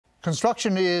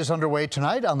Construction is underway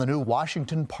tonight on the new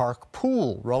Washington Park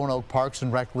pool. Roanoke Parks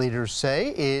and Rec leaders say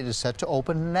it is set to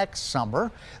open next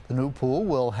summer. The new pool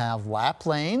will have lap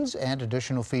lanes and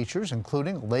additional features,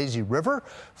 including a lazy river,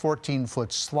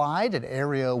 14-foot slide, an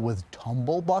area with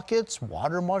tumble buckets,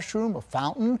 water mushroom, a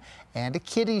fountain, and a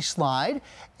kiddie slide.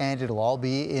 And it'll all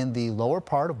be in the lower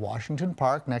part of Washington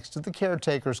Park next to the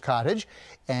caretaker's cottage.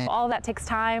 And all that takes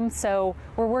time, so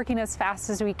we're working as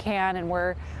fast as we can, and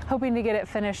we're hoping to get it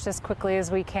finished as quickly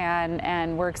as we can,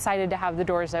 and we're excited to have the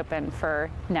doors open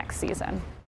for next season.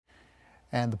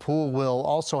 And the pool will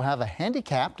also have a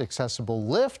handicapped accessible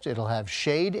lift. It'll have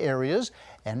shade areas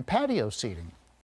and patio seating.